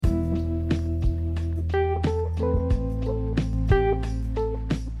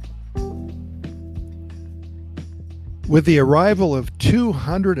With the arrival of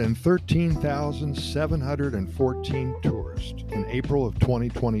 213,714 tourists in April of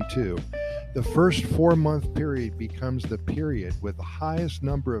 2022, the first 4-month period becomes the period with the highest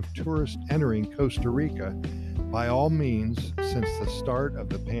number of tourists entering Costa Rica by all means since the start of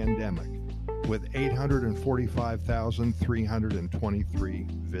the pandemic, with 845,323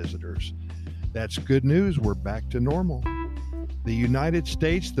 visitors. That's good news. We're back to normal. The United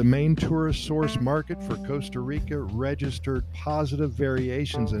States, the main tourist source market for Costa Rica, registered positive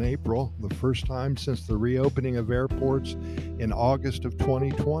variations in April, the first time since the reopening of airports in August of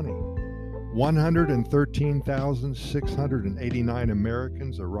 2020. 113,689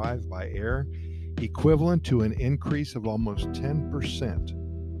 Americans arrived by air, equivalent to an increase of almost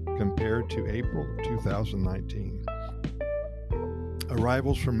 10% compared to April of 2019.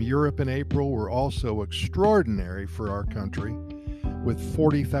 Arrivals from Europe in April were also extraordinary for our country, with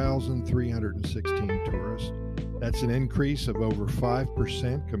 40,316 tourists. That's an increase of over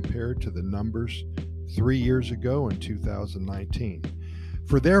 5% compared to the numbers 3 years ago in 2019.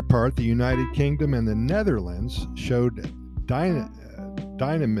 For their part, the United Kingdom and the Netherlands showed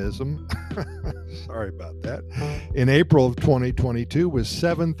dynamism sorry about that, in April of 2022, with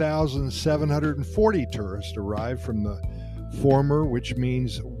 7,740 tourists arrived from the former, which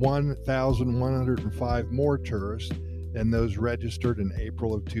means 1,105 more tourists than those registered in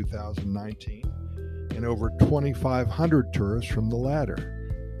April of 2019, and over 2,500 tourists from the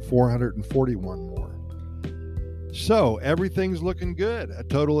latter, 441 more. So everything's looking good. A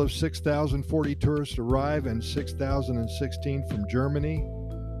total of 6,040 tourists arrived and 6,016 from Germany.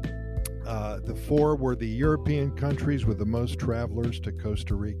 The four were the European countries with the most travelers to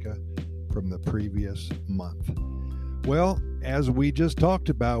Costa Rica from the previous month. Well, as we just talked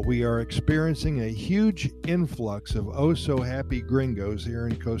about, we are experiencing a huge influx of oh-so-happy gringos here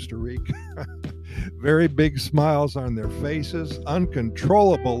in Costa Rica. Very big smiles on their faces.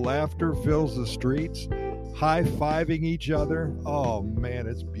 Uncontrollable laughter fills the streets. High-fiving each other. Oh, man,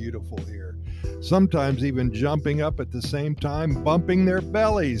 it's beautiful here. Sometimes even jumping up at the same time, bumping their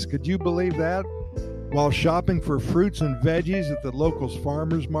bellies. Could you believe that? While shopping for fruits and veggies at the local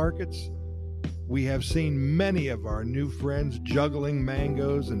farmers markets, we have seen many of our new friends juggling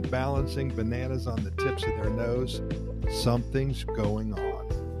mangoes and balancing bananas on the tips of their nose. Something's going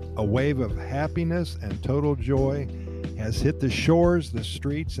on. A wave of happiness and total joy has hit the shores, the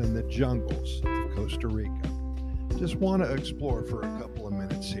streets, and the jungles of Costa Rica. Just want to explore for a couple of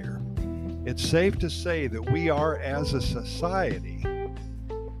minutes here. It's safe to say that we are, as a society,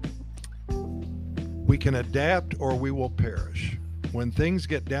 we can adapt or we will perish. When things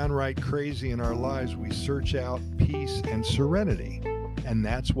get downright crazy in our lives, we search out peace and serenity, and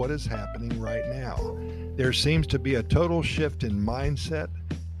that's what is happening right now. There seems to be a total shift in mindset.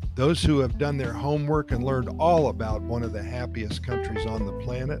 Those who have done their homework and learned all about one of the happiest countries on the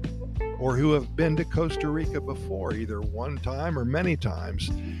planet, or who have been to Costa Rica before, either one time or many times,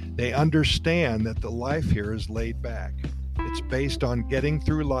 they understand that the life here is laid back. It's based on getting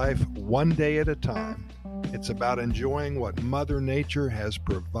through life one day at a time. It's about enjoying what Mother Nature has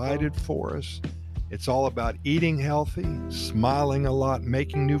provided for us. It's all about eating healthy, smiling a lot,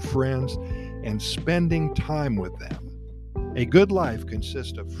 making new friends, and spending time with them. A good life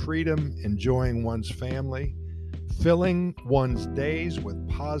consists of freedom, enjoying one's family, filling one's days with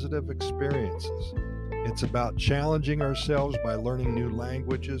positive experiences. It's about challenging ourselves by learning new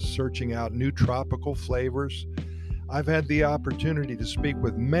languages, searching out new tropical flavors. I've had the opportunity to speak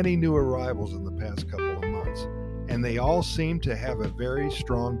with many new arrivals in the past couple of months, and they all seem to have a very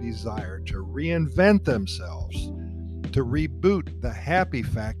strong desire to reinvent themselves, to reboot the happy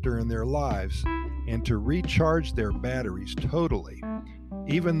factor in their lives, and to recharge their batteries totally.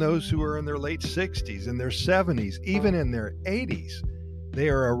 Even those who are in their late 60s, in their 70s, even in their 80s, they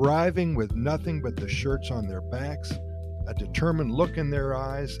are arriving with nothing but the shirts on their backs, a determined look in their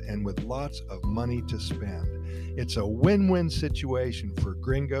eyes, and with lots of money to spend. It's a win-win situation for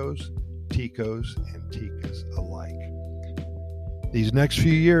gringos, ticos, and ticas alike. These next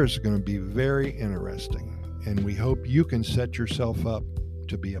few years are going to be very interesting, and we hope you can set yourself up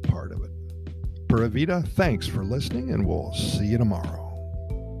to be a part of it. Pura Vida, thanks for listening, and we'll see you tomorrow.